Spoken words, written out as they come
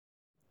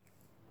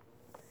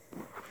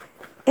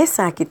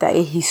Essa aqui é a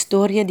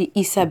história de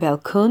Isabel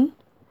Kuhn,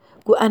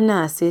 que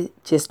nasceu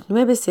em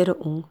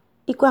 1901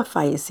 e que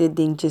faleceu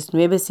em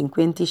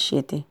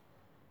 1957.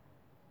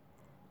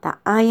 Da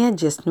ano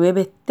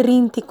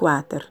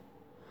 1934.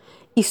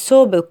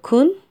 Isabel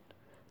Kuhn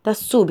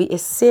subiu o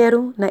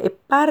céu na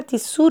parte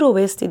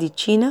suroeste de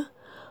China,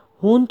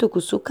 junto com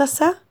sua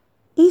casa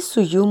e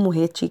sua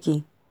mulher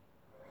chiquita.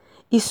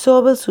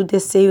 Isabel seu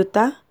desejo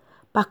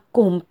para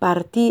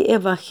compartilhar o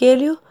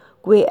evangelho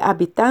com os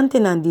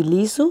habitantes de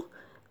Lisu,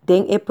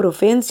 em a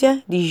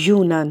província de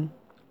Yunnan.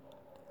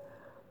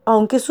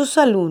 Aunque sua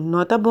saúde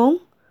não está bom,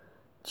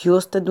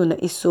 Deus está dando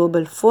a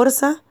Isabel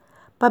força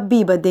para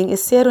viver em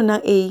céu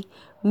na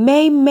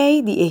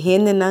meio de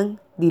gente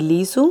de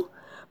Lisu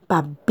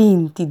para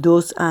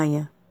 22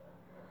 anos.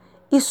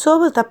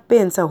 Isabel está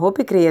pensando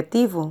hobby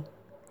criativo.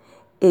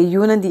 E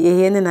uma de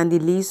gente de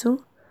Lisu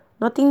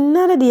não tem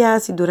nada de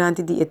fazer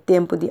durante o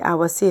tempo de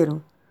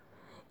aguaceiro.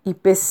 E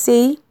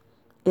pensei,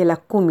 ela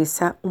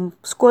começa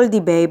escola de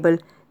Bíblia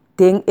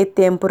em a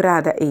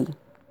temporada aí.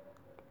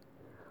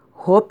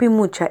 Hope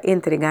mucha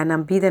entregar na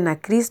vida na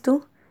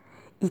Cristo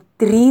e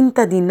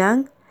 30 de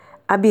nan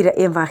a vida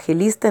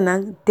evangelista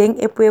nan tem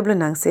o pueblo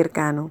nan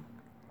cercano.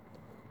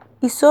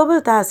 E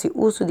sobre se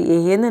uso de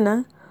gente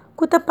nan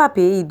que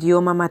papel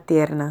idioma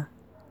materna.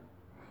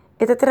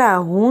 Esta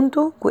trabalha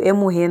junto com a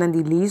mulher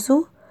de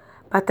Lisu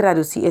para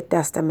traduzir o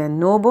Testamento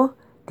Novo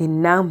de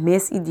nan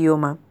mesmo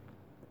idioma.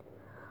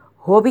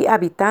 Hobby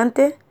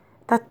habitante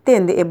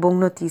tende a boa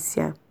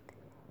notícia.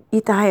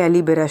 E a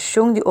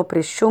liberação de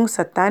opressão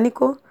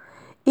satânico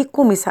e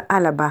começa a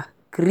alabar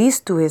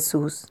Cristo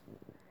Jesus.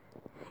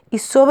 E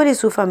sobre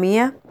sua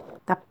família,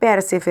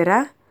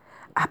 perseverar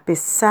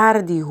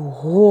apesar de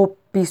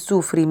roupa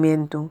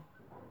sofrimento.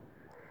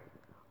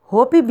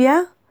 Roupa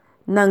bia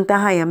não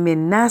tem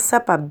ameaça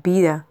para a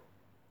vida.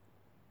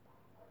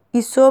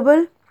 E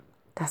sobre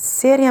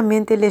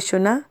seriamente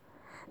lesionada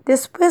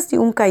depois de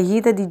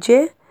caída de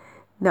Jé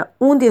na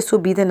onde sua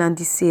vida não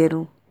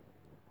disseram.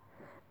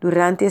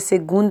 Durante a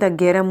Segunda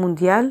Guerra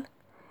Mundial, o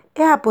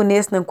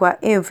japonês não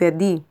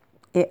invadiu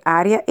a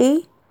área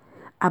e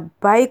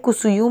abai com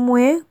sua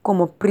mulher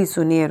como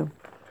prisioneiro.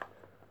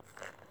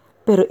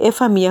 Pero a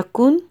família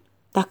Kuhn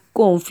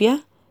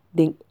confia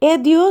em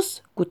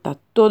Deus que está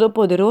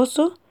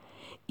todo-poderoso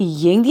e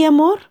lleno de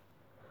amor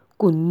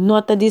que não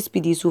está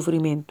despedir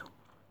sofrimento.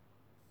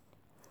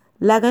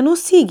 Laga não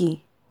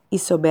sigue,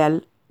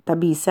 Isabel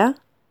avisa,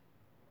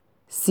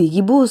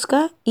 sigue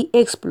busca e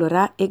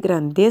explorar a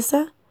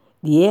grandeza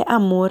de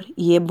amor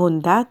e a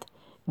bondade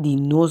de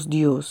nosso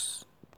Deus.